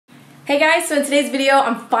Hey guys, so in today's video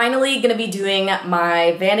I'm finally going to be doing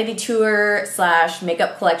my vanity tour slash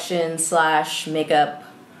makeup collection slash makeup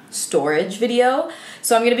storage video.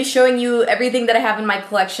 So I'm going to be showing you everything that I have in my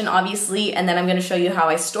collection obviously, and then I'm going to show you how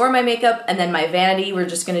I store my makeup, and then my vanity, we're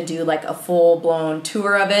just going to do like a full-blown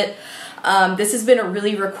tour of it. This has been a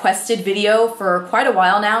really requested video for quite a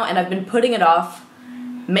while now, and I've been putting it off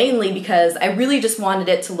mainly because I really just wanted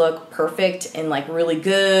it to look perfect and like really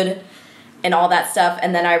good and all that stuff,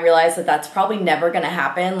 and then I realized that that's probably never gonna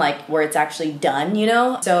happen, like where it's actually done, you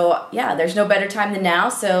know? So yeah, there's no better time than now.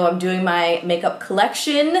 So I'm doing my makeup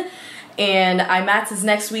collection, and IMATS is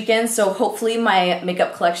next weekend, so hopefully my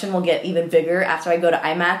makeup collection will get even bigger after I go to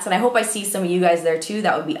IMATS, and I hope I see some of you guys there too.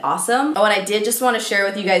 That would be awesome. Oh, and I did just want to share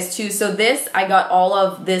with you guys too, so this, I got all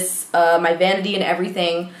of this, my vanity and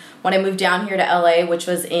everything when I moved down here to LA, which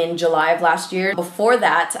was in July of last year. Before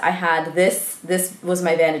that, I had this was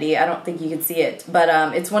my vanity. I don't think you can see it, but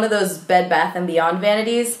it's one of those Bed Bath & Beyond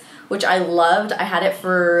vanities, which I loved. I had it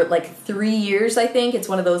for like 3 years, I think. It's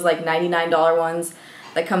one of those like $99 ones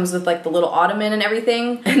that comes with like the little ottoman and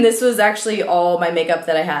everything. And this was actually all my makeup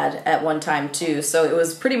that I had at one time too. So it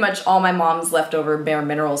was pretty much all my mom's leftover Bare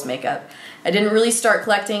Minerals makeup. I didn't really start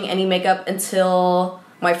collecting any makeup until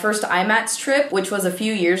my first IMATS trip, which was a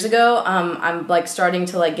few years ago. I'm like starting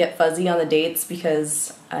to like get fuzzy on the dates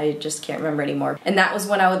because I just can't remember anymore. And that was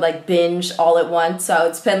when I would like binge all at once. So I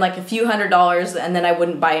would spend like a few $100s and then I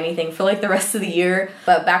wouldn't buy anything for like the rest of the year.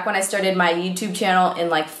 But back when I started my YouTube channel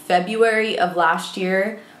in like February of last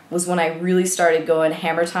year was when I really started going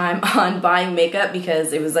hammer time on buying makeup,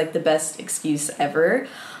 because it was like the best excuse ever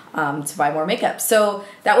to buy more makeup. So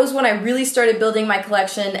that was when I really started building my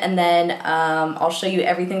collection, and then I'll show you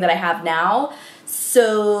everything that I have now.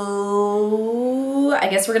 So I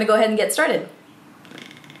guess we're gonna go ahead and get started.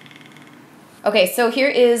 Okay, so here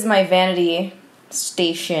is my vanity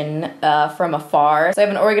station from afar. So I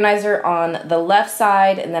have an organizer on the left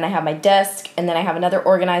side, and then I have my desk, and then I have another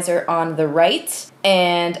organizer on the right,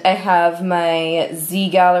 and I have my Z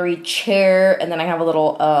Gallery chair, and then I have a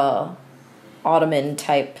little ottoman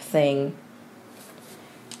type thing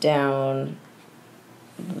down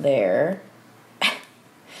there.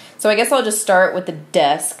 So I guess I'll just start with the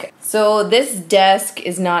desk. So this desk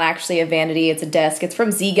is not actually a vanity, it's a desk. It's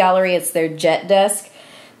from Z Gallery, it's their jet desk.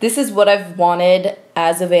 This is what I've wanted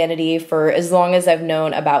as a vanity for as long as I've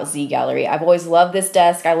known about Z Gallery. I've always loved this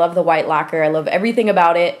desk. I love the white lacquer. I love everything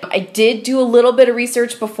about it. I did do a little bit of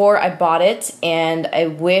research before I bought it, and I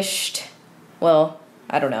wished, well,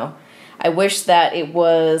 I don't know. I wish that it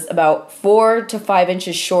was about 4 to 5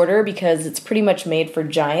 inches shorter, because it's pretty much made for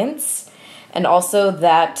giants. And also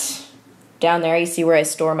that down there, you see where I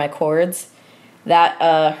store my cords, that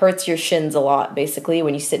hurts your shins a lot basically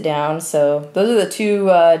when you sit down. So those are the two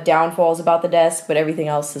downfalls about the desk, but everything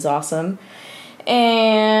else is awesome.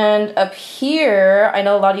 And up here, I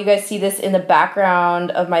know a lot of you guys see this in the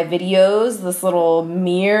background of my videos, this little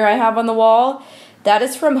mirror I have on the wall. That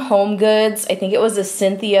is from Home Goods. I think it was a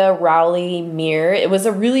Cynthia Rowley mirror. It was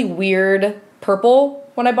a really weird purple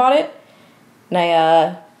when I bought it.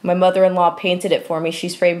 And my mother-in-law painted it for me. She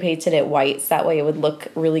spray painted it white, so that way it would look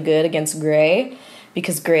really good against gray,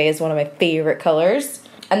 because gray is one of my favorite colors.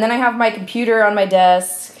 And then I have my computer on my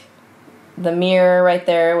desk, the mirror right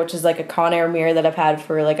there, which is like a Conair mirror that I've had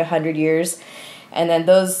for like 100 years. And then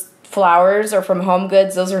those flowers are from Home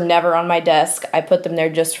Goods. Those are never on my desk. I put them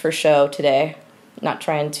there just for show today. Not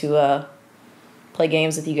trying to play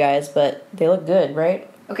games with you guys, but they look good, right?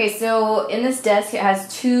 Okay, so in this desk, it has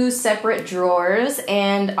 2 separate drawers,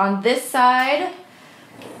 and on this side,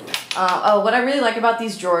 what I really like about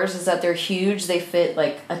these drawers is that they're huge. They fit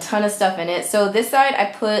like a ton of stuff in it. So this side, I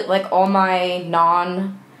put like all my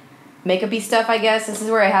non-makeup-y stuff, I guess. This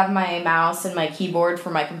is where I have my mouse and my keyboard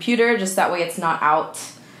for my computer, just that way it's not out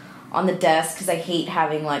on the desk, because I hate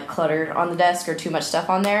having like clutter on the desk or too much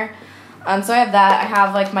stuff on there. So I have that. I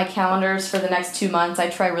have like my calendars for the next 2 months. I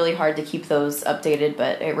try really hard to keep those updated,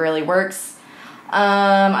 but it rarely works.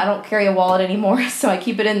 I don't carry a wallet anymore, so I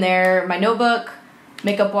keep it in there. My notebook,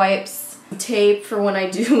 makeup wipes, tape for when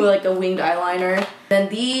I do like a winged eyeliner. Then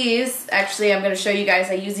these, actually I'm going to show you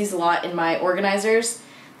guys, I use these a lot in my organizers.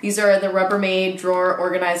 These are the Rubbermaid drawer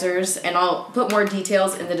organizers, and I'll put more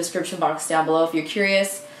details in the description box down below if you're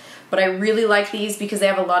curious. But I really like these because they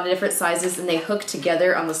have a lot of different sizes, and they hook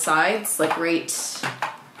together on the sides, like right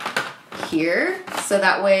here. So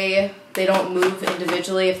that way they don't move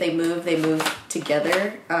individually. If they move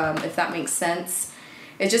together, if that makes sense.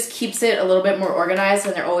 It just keeps it a little bit more organized,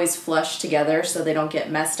 and they're always flush together so they don't get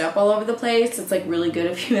messed up all over the place. It's like really good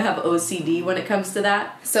if you have OCD when it comes to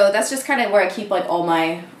that. So that's just kind of where I keep like all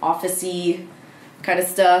my office-y kind of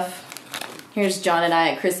stuff. Here's John and I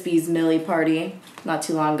at Crispy's Millie party not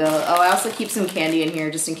too long ago. Oh, I also keep some candy in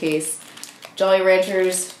here just in case. Jolly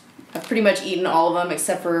Ranchers, I've pretty much eaten all of them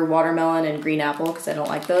except for watermelon and green apple because I don't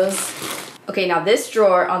like those. Okay, now this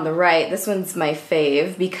drawer on the right, this one's my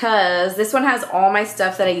fave because this one has all my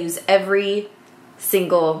stuff that I use every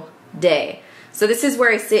single day. So this is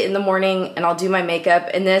where I sit in the morning and I'll do my makeup,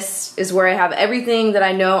 and this is where I have everything that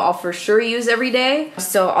I know I'll for sure use every day.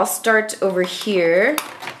 So I'll start over here.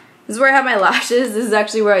 This is where I have my lashes. This is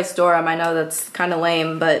actually where I store them. I know that's kind of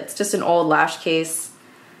lame, but it's just an old lash case.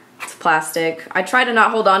 It's plastic. I try to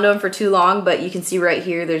not hold on to them for too long, but you can see right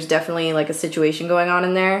here there's definitely like a situation going on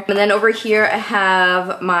in there. And then over here I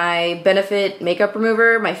have my Benefit makeup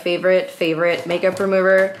remover, my favorite makeup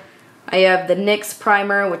remover. I have the NYX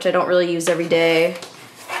primer, which I don't really use every day.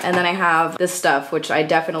 And then I have this stuff, which I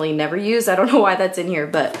definitely never use. I don't know why that's in here,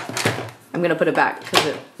 but I'm gonna put it back because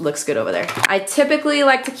it looks good over there. I typically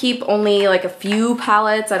like to keep only like a few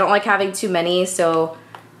palettes. I don't like having too many, so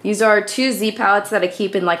these are 2 Z palettes that I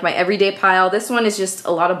keep in like my everyday pile. This one is just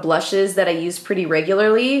a lot of blushes that I use pretty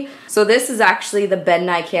regularly. So this is actually the Ben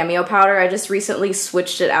Nye Cameo powder. I just recently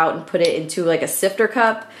switched it out and put it into like a sifter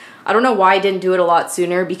cup. I don't know why I didn't do it a lot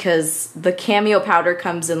sooner because the Cameo powder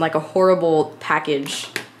comes in like a horrible package.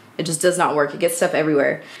 It just does not work. It gets stuff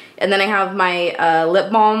everywhere. And then I have my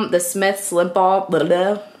lip balm, the Smith's lip balm. Blah,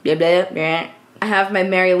 blah, blah, blah, blah. I have my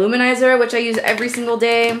Mary Luminizer, which I use every single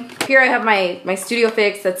day. Here I have my Studio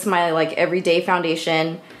Fix. That's my like everyday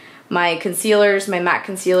foundation. My concealers, my matte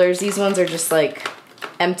concealers. These ones are just like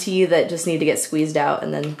empty that just need to get squeezed out,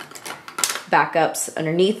 and then backups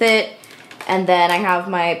underneath it. And then I have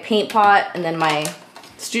my paint pot and then my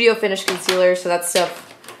Studio Finish concealer. So that's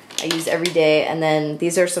stuff I use every day. And then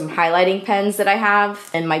these are some highlighting pens that I have.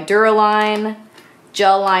 And my Duraline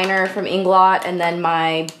gel liner from Inglot. And then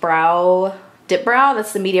my brow dip brow,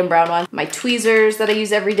 that's the medium brown one. My tweezers that I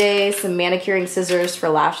use every day. Some manicuring scissors for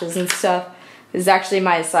lashes and stuff. This is actually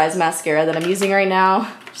my size mascara that I'm using right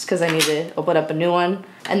now, just because I need to open up a new one.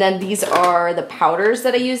 And then these are the powders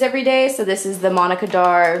that I use every day. So this is the Monica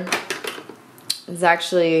Dar. It's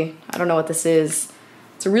actually, I don't know what this is.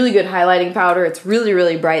 It's a really good highlighting powder. It's really,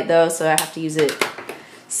 really bright though, so I have to use it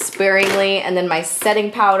sparingly. And then my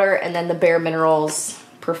setting powder, and then the Bare Minerals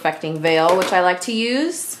Perfecting Veil, which I like to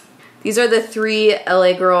use. These are the 3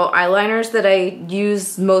 LA Girl eyeliners that I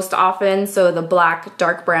use most often. So the black,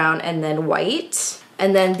 dark brown, and then white.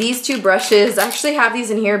 And then these 2 brushes, I actually have these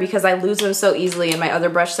in here because I lose them so easily in my other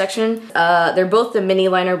brush section. They're both the mini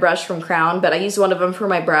liner brush from Crown, but I use one of them for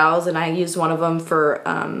my brows and I use one of them for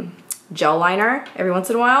gel liner every once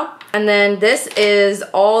in a while. And then this is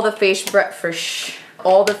all the face brushes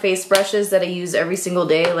that I use every single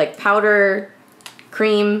day, like powder,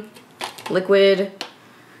 cream, liquid,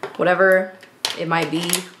 whatever it might be,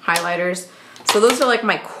 highlighters. So those are like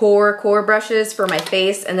my core brushes for my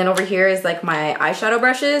face. And then over here is like my eyeshadow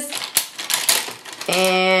brushes.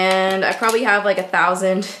 And I probably have like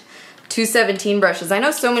 1,000 217 brushes. I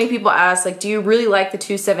know so many people ask, like, do you really like the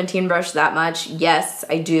 217 brush that much? Yes,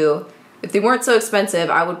 I do. If they weren't so expensive,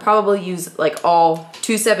 I would probably use like all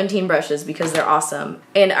 217 brushes because they're awesome.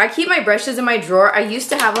 And I keep my brushes in my drawer. I used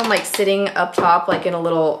to have them like sitting up top like in a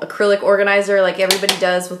little acrylic organizer like everybody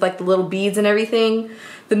does with like the little beads and everything.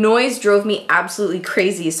 The noise drove me absolutely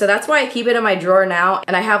crazy. So that's why I keep it in my drawer now.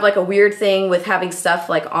 And I have like a weird thing with having stuff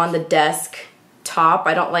like on the desk top.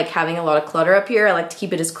 I don't like having a lot of clutter up here. I like to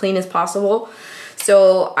keep it as clean as possible.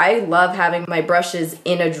 So I love having my brushes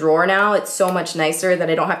in a drawer now. It's so much nicer that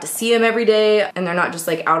I don't have to see them every day and they're not just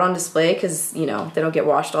like out on display because, you know, they don't get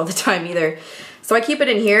washed all the time either. So I keep it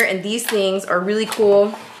in here, and these things are really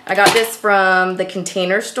cool. I got this from the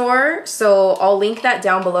Container Store, so I'll link that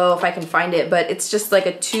down below if I can find it, but it's just like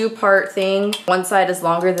a 2-part thing. One side is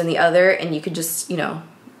longer than the other and you could just, you know,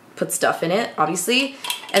 put stuff in it, obviously.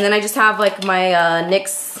 And then I just have like my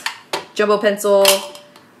NYX jumbo pencil,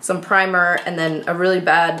 some primer, and then a really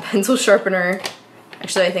bad pencil sharpener.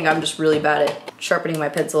 Actually, I think I'm just really bad at sharpening my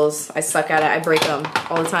pencils. I suck at it. I break them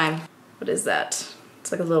all the time. What is that?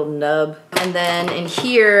 It's like a little nub. And then in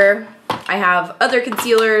here, I have other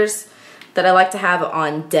concealers that I like to have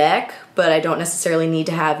on deck, but I don't necessarily need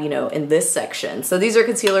to have, you know, in this section. So these are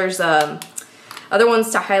concealers, other ones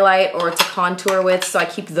to highlight or to contour with, so I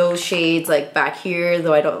keep those shades like back here,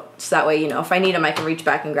 though I don't, so that way, you know, if I need them, I can reach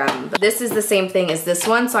back and grab them. But this is the same thing as this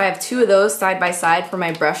one, so I have 2 of those side by side for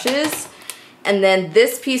my brushes. And then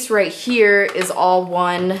this piece right here is all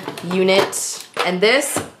one unit. And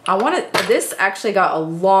this, this actually got a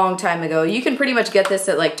long time ago. You can pretty much get this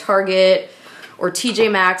at like Target or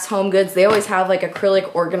TJ Maxx, Home Goods. They always have like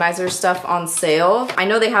acrylic organizer stuff on sale. I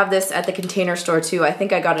know they have this at the Container Store too. I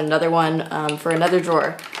think I got another one for another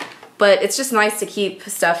drawer. But it's just nice to keep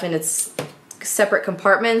stuff in its separate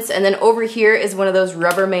compartments. And then over here is one of those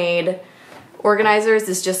Rubbermaid organizers.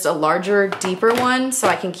 It's just a larger, deeper one, so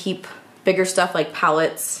I can keep bigger stuff like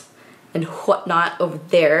palettes and whatnot over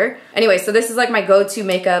there. Anyway, so this is like my go-to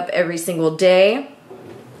makeup every single day.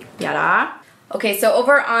 Yada. Okay, so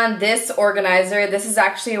over on this organizer, this is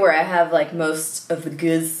actually where I have like most of the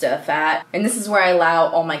good stuff at. And this is where I allow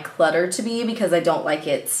all my clutter to be because I don't like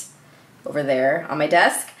it over there on my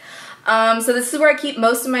desk. So this is where I keep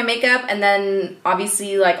most of my makeup, and then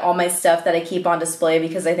obviously like all my stuff that I keep on display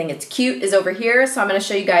because I think it's cute is over here. So I'm going to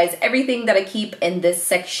show you guys everything that I keep in this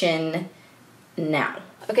section now.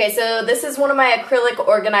 Okay, so this is one of my acrylic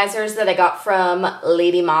organizers that I got from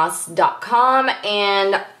Ladymoss.com,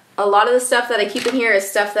 and a lot of the stuff that I keep in here is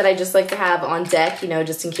stuff that I just like to have on deck, you know,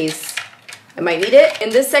 just in case I might need it. In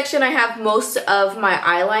this section I have most of my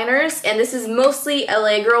eyeliners, and this is mostly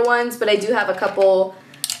LA Girl ones, but I do have a couple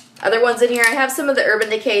other ones in here. I have some of the Urban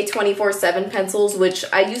Decay 24/7 pencils, which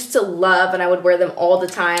I used to love and I would wear them all the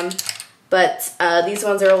time, but these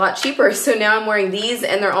ones are a lot cheaper, so now I'm wearing these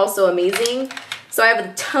and they're also amazing. So I have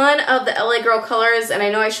a ton of the LA Girl colors, and I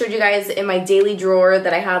know I showed you guys in my daily drawer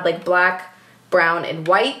that I had like black, brown, and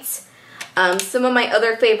white. Some of my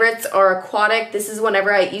other favorites are aquatic. This is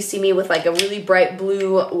whenever you see me with like a really bright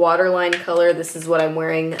blue waterline color. This is what I'm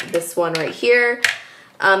wearing, this one right here.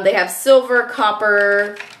 They have silver,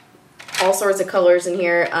 copper, all sorts of colors in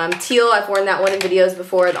here. Teal, I've worn that one in videos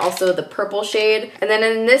before, and also the purple shade. And then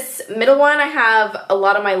in this middle one, I have a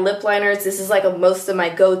lot of my lip liners. This is like most of my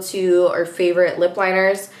go-to or favorite lip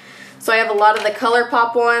liners. So I have a lot of the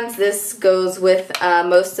ColourPop ones. This goes with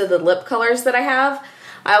most of the lip colors that I have.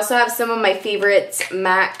 I also have some of my favorite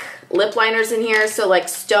MAC lip liners in here. So like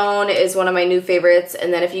Stone is one of my new favorites.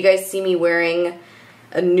 And then if you guys see me wearing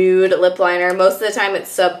a nude lip liner, most of the time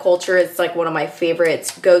it's Subculture. It's like one of my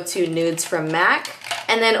favorite go-to nudes from MAC.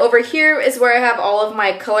 And then over here is where I have all of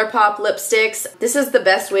my ColourPop lipsticks. This is the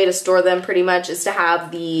best way to store them pretty much, is to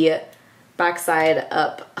have the backside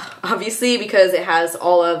up, obviously, because it has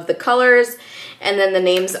all of the colors and then the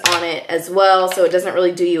names on it as well, so it doesn't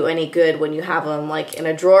really do you any good when you have them like in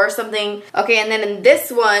a drawer or something. Okay, and then in this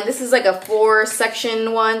one, this is like a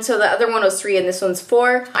 4-section one, so the other one was 3 and this one's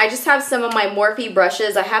 4. I just have some of my Morphe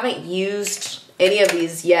brushes. I haven't used any of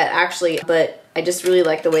these yet actually, but I just really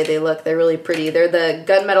like the way they look. They're really pretty. They're the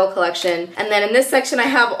Gunmetal collection. And then in this section I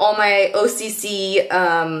have all my OCC,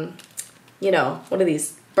 you know, what are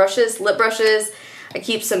these? Brushes, lip brushes. I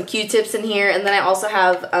keep some Q-tips in here, and then I also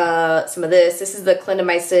have some of this. This is the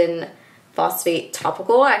clindamycin phosphate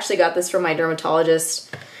topical. I actually got this from my dermatologist.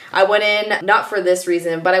 I went in, not for this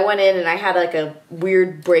reason, but I went in and I had like a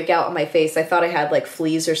weird breakout on my face. I thought I had like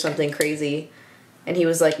fleas or something crazy. And he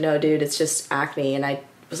was like, no dude, it's just acne. And I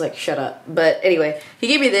was like, shut up. But anyway, he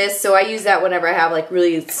gave me this, so I use that whenever I have like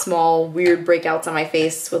really small, weird breakouts on my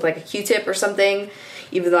face with like a Q-tip or something.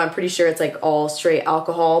 Even though I'm pretty sure it's like all straight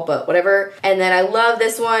alcohol, but whatever. And then I love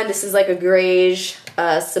this one. This is like a grayish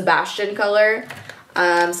Sebastian color. So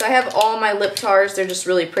I have all my lip tars. They're just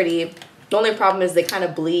really pretty. The only problem is they kind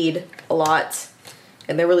of bleed a lot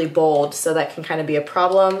and they're really bold, so that can kind of be a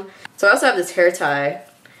problem. So I also have this hair tie,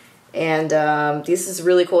 and this is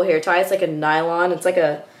really cool hair tie. It's like a nylon. It's like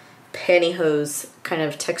a pantyhose kind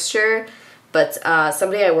of texture, but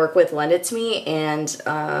somebody I work with lent it to me, and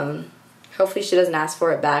hopefully she doesn't ask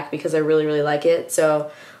for it back because I really, really like it. So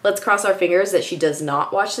let's cross our fingers that she does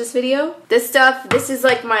not watch this video. This stuff, this is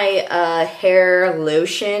like my hair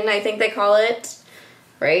lotion, I think they call it,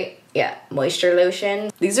 right? Yeah, moisture lotion.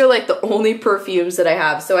 These are like the only perfumes that I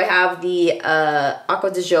have. So I have the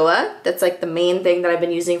Acqua di Gioia. That's like the main thing that I've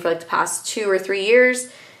been using for like the past 2 or 3 years.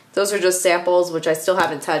 Those are just samples, which I still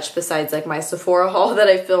haven't touched besides like my Sephora haul that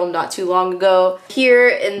I filmed not too long ago. Here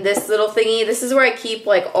in this little thingy, this is where I keep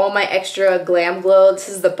like all my extra Glam Glow. This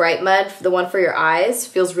is the Bright Mud, the one for your eyes.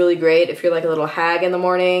 Feels really great if you're like a little hag in the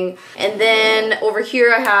morning. And then over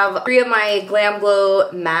here I have 3 of my Glam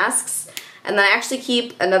Glow masks. And then I actually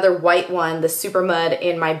keep another white one, the Super Mud,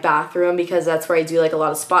 in my bathroom because that's where I do like a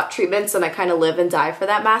lot of spot treatments, and I kind of live and die for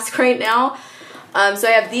that mask right now. So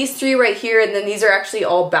I have these 3 right here, and then these are actually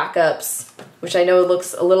all backups, which I know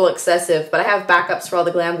looks a little excessive, but I have backups for all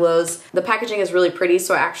the Glam Glows. The packaging is really pretty,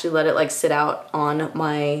 so I actually let it like sit out on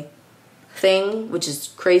my thing, which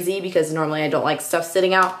is crazy because normally I don't like stuff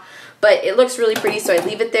sitting out. But it looks really pretty, so I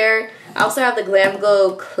leave it there. I also have the Glam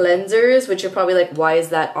Glow cleansers, which you're probably like, why is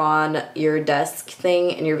that on your desk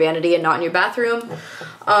thing in your vanity and not in your bathroom?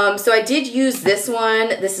 So I did use this one.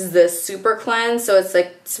 This is the Super Cleanse, so it's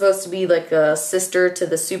like supposed to be like a sister to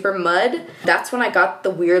the Super Mud. That's when I got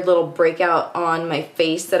the weird little breakout on my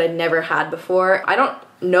face that I'd never had before. I don't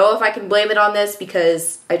know if I can blame it on this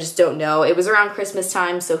because I just don't know. It was around Christmas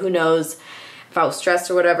time, so who knows if I was stressed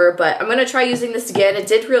or whatever, but I'm gonna try using this again. It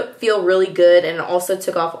did feel really good, and it also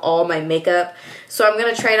took off all my makeup. So I'm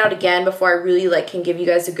gonna try it out again before I really like can give you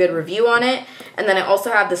guys a good review on it. And then I also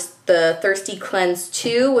have the Thirsty Cleanse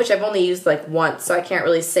 2, which I've only used like once, so I can't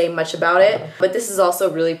really say much about it. But this is also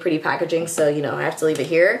really pretty packaging, so you know, I have to leave it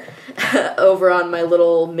here over on my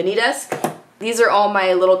little mini desk. These are all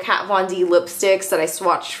my little Kat Von D lipsticks that I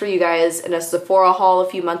swatched for you guys in a Sephora haul a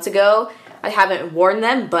few months ago. I haven't worn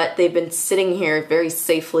them, but they've been sitting here very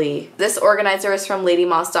safely. This organizer is from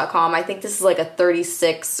Ladymoss.com. I think this is like a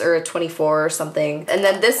 36 or a 24 or something. And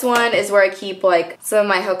then this one is where I keep like some of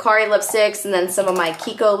my Hikari lipsticks and then some of my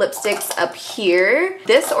Kiko lipsticks up here.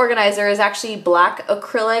 This organizer is actually black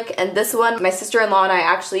acrylic, and this one, my sister-in-law and I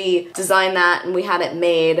actually designed that and we had it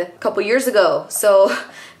made a couple years ago. So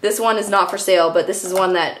this one is not for sale, but this is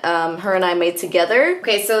one that her and I made together.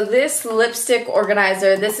 Okay, so this lipstick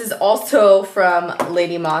organizer, this is also from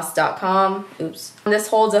Ladymoss.com. Oops. This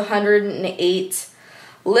holds 108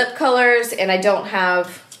 lip colors, and I don't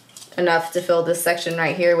have enough to fill this section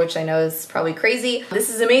right here, which I know is probably crazy. This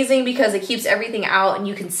is amazing because it keeps everything out and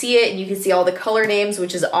you can see it and you can see all the color names,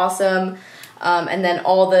 which is awesome. And then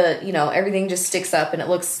all the, you know, everything just sticks up and it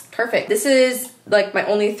looks perfect. This is like my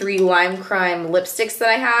only 3 Lime Crime lipsticks that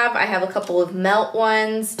I have. I have a couple of Melt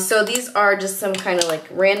ones. So these are just some kind of like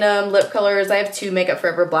random lip colors. I have 2 Makeup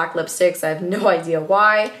Forever black lipsticks. I have no idea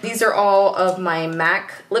why. These are all of my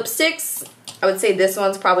MAC lipsticks. I would say this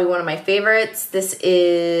one's probably one of my favorites. This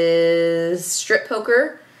is Strip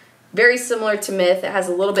Poker. Very similar to Myth. It has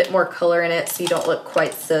a little bit more color in it so you don't look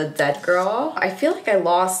quite so dead girl. I feel like I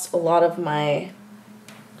lost a lot of my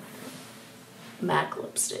MAC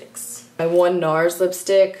lipsticks. My one NARS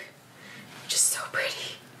lipstick, just so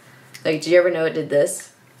pretty. Like, did you ever know it did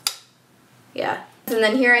this? Yeah. And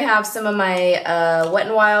then here I have some of my Wet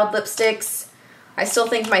n Wild lipsticks. I still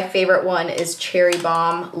think my favorite one is Cherry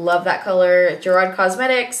Bomb. Love that color. Gerard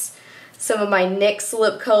Cosmetics. Some of my NYX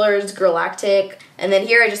lip colors, Galactic. And then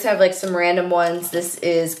here I just have like some random ones. This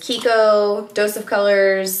is Kiko, Dose of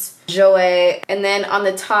Colors, Joey. And then on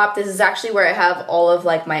the top, this is actually where I have all of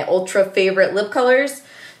like my ultra favorite lip colors.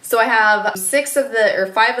 So I have 5 of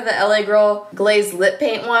the LA Girl glazed lip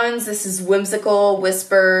paint ones. This is Whimsical,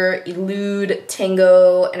 Whisper, Elude,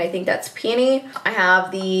 Tango, and I think that's Peony. I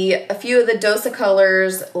have a few of the Dose of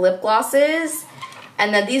Colors lip glosses.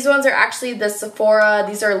 And then these ones are actually the Sephora.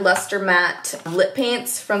 These are Luster Matte lip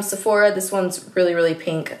paints from Sephora. This one's really, really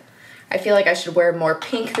pink. I feel like I should wear more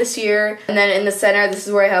pink this year. And then in the center, this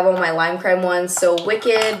is where I have all my Lime Crime ones. So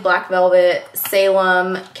Wicked, Black Velvet,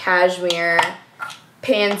 Salem, Cashmere,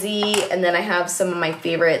 Pansy, and then I have some of my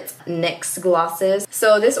favorite NYX glosses.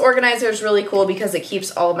 So this organizer is really cool because it keeps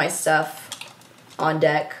all of my stuff on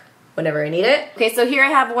deck whenever I need it. Okay, so here I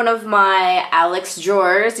have one of my Alex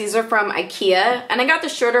drawers. These are from IKEA, and I got the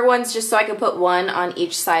shorter ones just so I could put one on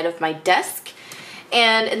each side of my desk.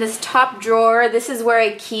 And in this top drawer, this is where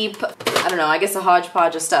I keep, I don't know, I guess a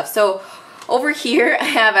hodgepodge of stuff. So over here, I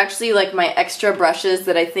have actually like my extra brushes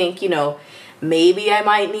that I think, you know, maybe I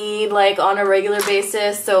might need like on a regular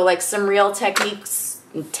basis. So like some Real Techniques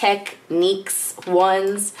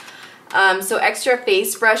ones. So extra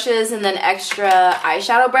face brushes and then extra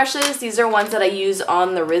eyeshadow brushes. These are ones that I use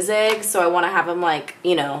on the Rizig, so I want to have them like,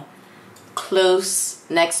 you know, close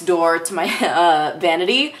next door to my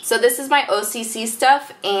vanity. So this is my OCC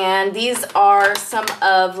stuff, and these are some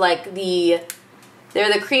of like they're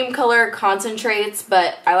the cream color concentrates,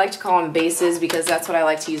 but I like to call them bases because that's what I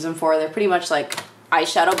like to use them for. They're pretty much like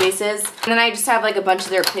eyeshadow bases. And then I just have like a bunch of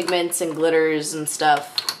their pigments and glitters and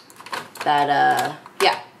stuff that,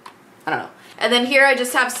 yeah. I don't know. And then here I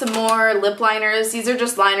just have some more lip liners. These are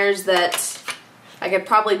just liners that I could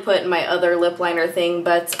probably put in my other lip liner thing,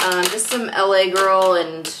 but just some LA Girl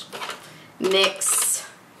and NYX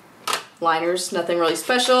liners, nothing really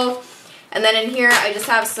special. And then in here I just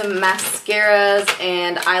have some mascaras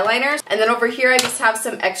and eyeliners. And then over here I just have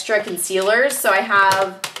some extra concealers. So I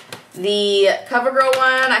have the CoverGirl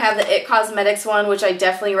one, I have the It Cosmetics one, which I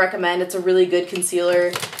definitely recommend. It's a really good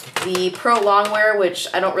concealer. The Pro Longwear, which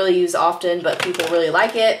I don't really use often, but people really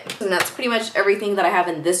like it. And that's pretty much everything that I have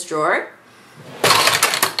in this drawer.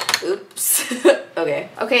 Oops. Okay.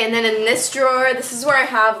 Okay, and then in this drawer, this is where I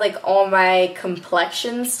have like all my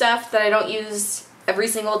complexion stuff that I don't use every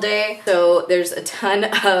single day. So there's a ton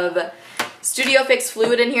of Studio Fix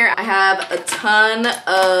fluid in here. I have a ton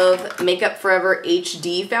of Makeup Forever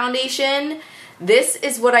HD foundation. This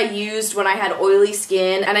is what I used when I had oily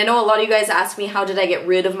skin, and I know a lot of you guys asked me how did I get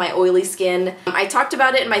rid of my oily skin. I talked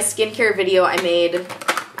about it in my skincare video I made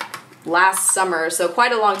last summer, so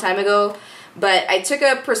quite a long time ago, but I took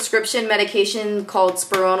a prescription medication called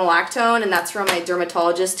spironolactone, and that's from my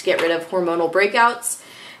dermatologist to get rid of hormonal breakouts.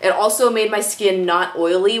 It also made my skin not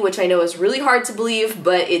oily, which I know is really hard to believe,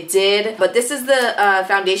 but it did. But this is the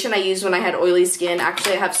foundation I used when I had oily skin.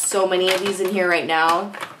 Actually, I have so many of these in here right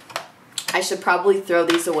now. I should probably throw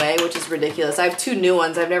these away, which is ridiculous. I have 2 new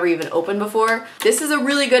ones I've never even opened before. This is a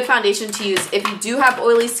really good foundation to use if you do have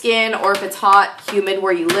oily skin, or if it's hot, humid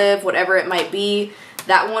where you live, whatever it might be.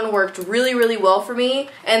 That one worked really, really well for me.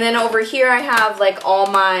 And then over here I have like all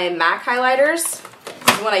my MAC highlighters.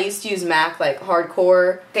 This is when I used to use MAC like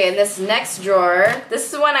hardcore. Okay, and this next drawer,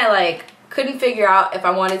 this is when I like couldn't figure out if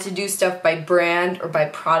I wanted to do stuff by brand or by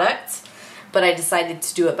product, but I decided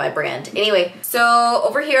to do it by brand. Anyway, so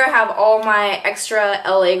over here I have all my extra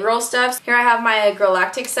LA Girl stuff. Here I have my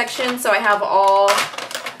Girlactic section, so I have all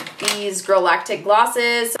these Girlactic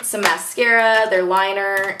glosses, some mascara, their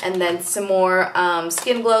liner, and then some more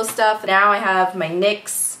Skin Glow stuff. Now I have my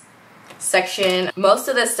NYX section. Most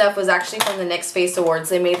of this stuff was actually from the NYX Face Awards.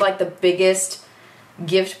 They made like the biggest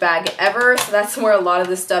gift bag ever, so that's where a lot of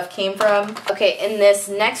this stuff came from. Okay, in this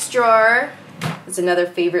next drawer, it's another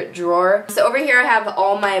favorite drawer. So over here I have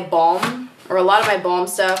all my balm, or a lot of my balm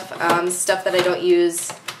stuff, stuff that I don't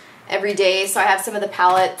use every day. So I have some of the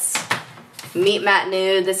palettes. Meet Matte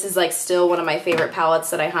Nude, this is like still one of my favorite palettes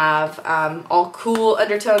that I have. All cool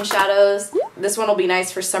undertone shadows. This one will be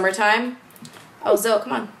nice for summertime. Oh, Zoe,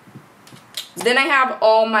 come on. Then I have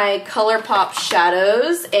all my ColourPop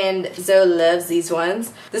shadows, and Zoe loves these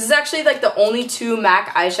ones. This is actually like the only 2 MAC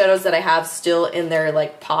eyeshadows that I have still in their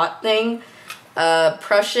like pot thing.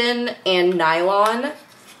 Prussian and Nylon.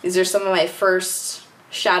 These are some of my first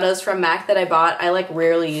shadows from MAC that I bought. I like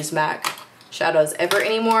rarely use MAC shadows ever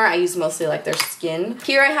anymore. I use mostly like their skin.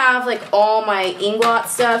 Here I have like all my Inglot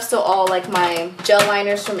stuff, so all like my gel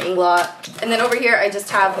liners from Inglot. And then over here I just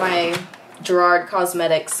have my Gerard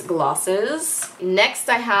Cosmetics glosses. Next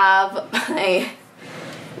I have my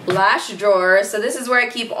lash drawer. So this is where I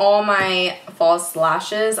keep all my false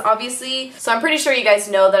lashes, obviously. So I'm pretty sure you guys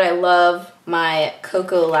know that I love my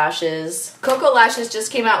Cocoa lashes. Cocoa lashes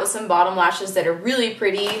just came out with some bottom lashes that are really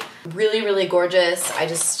pretty, really, really gorgeous. I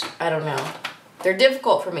don't know. They're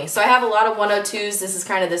difficult for me. So I have a lot of 102s. This is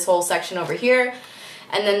kind of this whole section over here.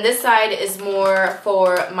 And then this side is more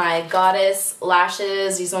for my Goddess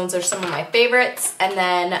lashes. These ones are some of my favorites. And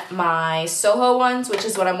then my Soho ones, which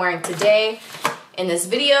is what I'm wearing today in this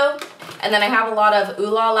video. And then I have a lot of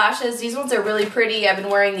Oola lashes. These ones are really pretty. I've been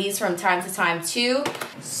wearing these from time to time too.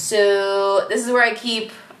 So this is where I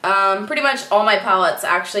keep pretty much all my palettes,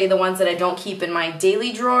 actually, the ones that I don't keep in my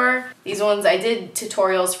daily drawer. These ones, I did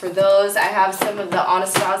tutorials for those. I have some of the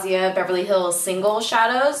Anastasia Beverly Hills single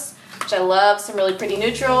shadows, which I love, some really pretty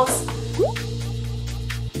neutrals.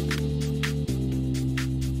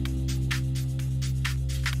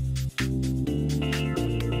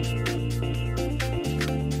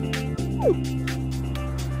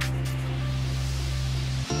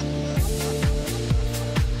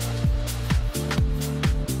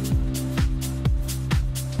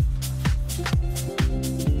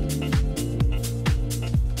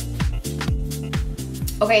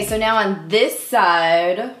 Okay, so now on this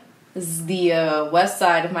side, this is the west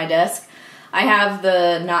side of my desk, I have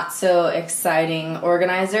the not so exciting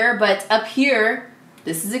organizer, but up here,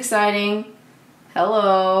 this is exciting.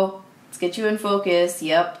 Hello, let's get you in focus,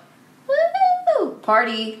 yep. Woo!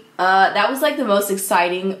 Party. That was like the most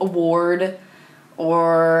exciting award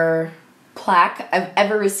or plaque I've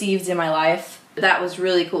ever received in my life. That was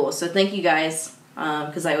really cool, so thank you guys,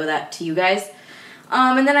 because I owe that to you guys.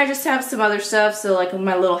 And then I just have some other stuff, so like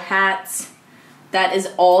my little hats. That is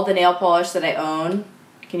all the nail polish that I own.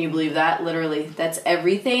 Can you believe that? Literally, that's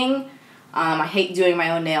everything. I hate doing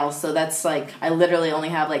my own nails, so that's like, I literally only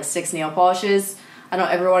have like 6 nail polishes. I don't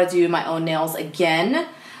ever want to do my own nails again.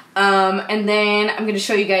 And then I'm going to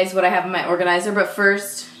show you guys what I have in my organizer, but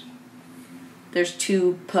first, there's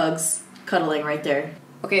 2 pugs cuddling right there.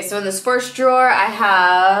 Okay, so in this first drawer, I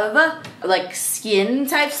have like skin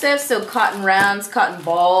type stuff, so cotton rounds, cotton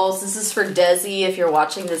balls. This is for Desi if you're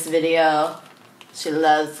watching this video. She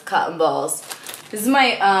loves cotton balls. This is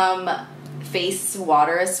my face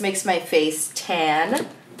water. This makes my face tan.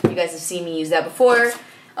 You guys have seen me use that before.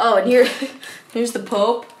 Oh, and here's the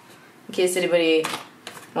Pope, in case anybody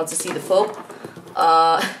wants to see the Pope.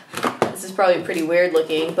 This this is probably pretty weird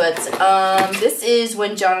looking, but this is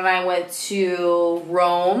when John and I went to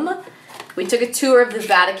Rome. We took a tour of the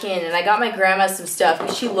Vatican, and I got my grandma some stuff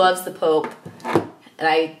because she loves the Pope, and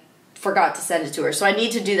I forgot to send it to her. So I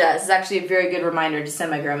need to do that. This is actually a very good reminder to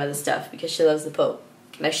send my grandma the stuff because she loves the Pope.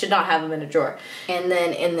 And I should not have them in a drawer. And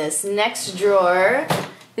then in this next drawer,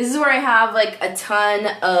 this is where I have like a ton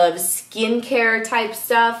of skincare type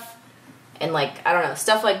stuff. And like, I don't know,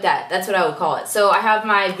 stuff like that. That's what I would call it. So I have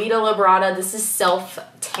my Vita Liberata. This is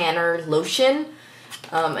self-tanner lotion.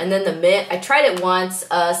 And then the mitt, I tried it once.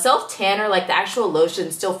 Self-tanner, like the actual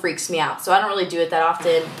lotion, still freaks me out. So I don't really do it that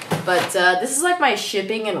often. But this is like my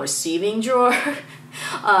shipping and receiving drawer.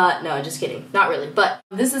 No, just kidding. Not really. But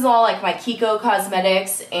this is all like my Kiko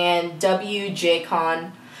Cosmetics and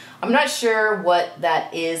WJCon. I'm not sure what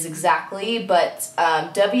that is exactly, but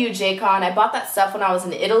WJCon, I bought that stuff when I was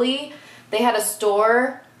in Italy. They had a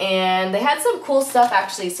store, and they had some cool stuff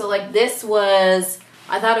actually. So like this was,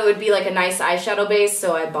 I thought it would be like a nice eyeshadow base,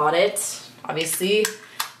 so I bought it, obviously.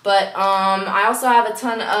 But I also have a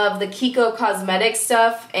ton of the Kiko Cosmetics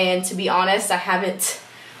stuff, and to be honest, I haven't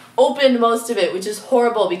opened most of it, which is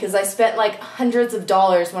horrible because I spent like hundreds of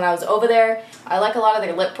dollars when I was over there. I like a lot of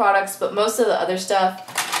their lip products, but most of the other stuff,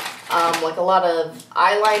 like a lot of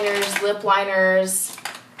eyeliners, lip liners,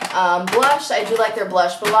 blush, I do like their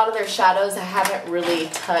blush, but a lot of their shadows I haven't really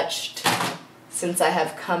touched since I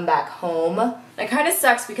have come back home. It kind of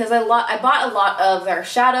sucks because I bought a lot of their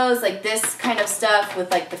shadows, like this kind of stuff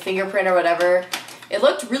with like the fingerprint or whatever. It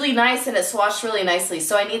looked really nice and it swatched really nicely,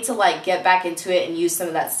 so I need to like get back into it and use some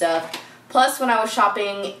of that stuff. Plus, when I was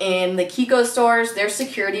shopping in the Kiko stores, their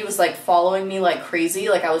security was like following me like crazy,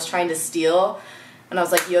 like I was trying to steal. And I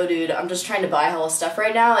was like, yo dude, I'm just trying to buy hella stuff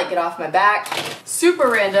right now, like get off my back. Super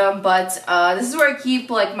random, but this is where I keep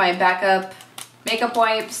like my backup makeup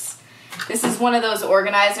wipes. This is one of those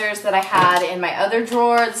organizers that I had in my other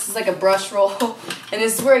drawer. This is like a brush roll. And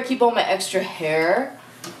this is where I keep all my extra hair.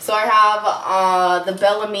 So I have the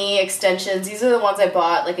Bellamy extensions. These are the ones I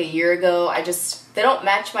bought like a year ago. They don't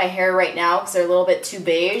match my hair right now because they're a little bit too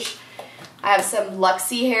beige. I have some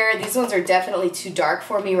Luxie hair. These ones are definitely too dark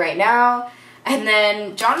for me right now. And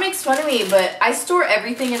then John makes fun of me, but I store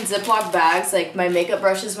everything in Ziploc bags, like my makeup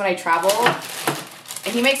brushes when I travel.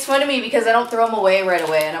 And he makes fun of me because I don't throw them away right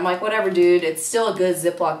away. And I'm like, whatever, dude. It's still a good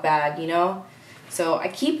Ziploc bag, you know? So I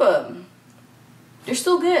keep them. They're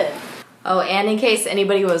still good. Oh, and in case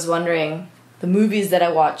anybody was wondering, the movies that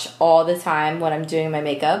I watch all the time when I'm doing my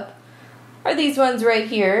makeup are these ones right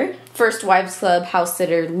here. First Wives Club, House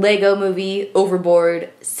Sitter, Lego Movie,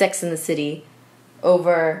 Overboard, Sex and the City,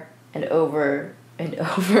 over and over and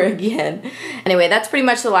over again. Anyway, that's pretty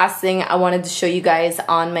much the last thing I wanted to show you guys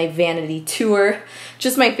on my Vanity tour.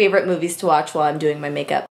 Just my favorite movies to watch while I'm doing my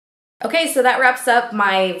makeup. Okay, so that wraps up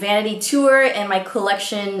my Vanity tour and my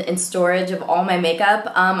collection and storage of all my makeup.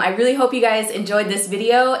 I really hope you guys enjoyed this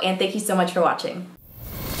video, and thank you so much for watching.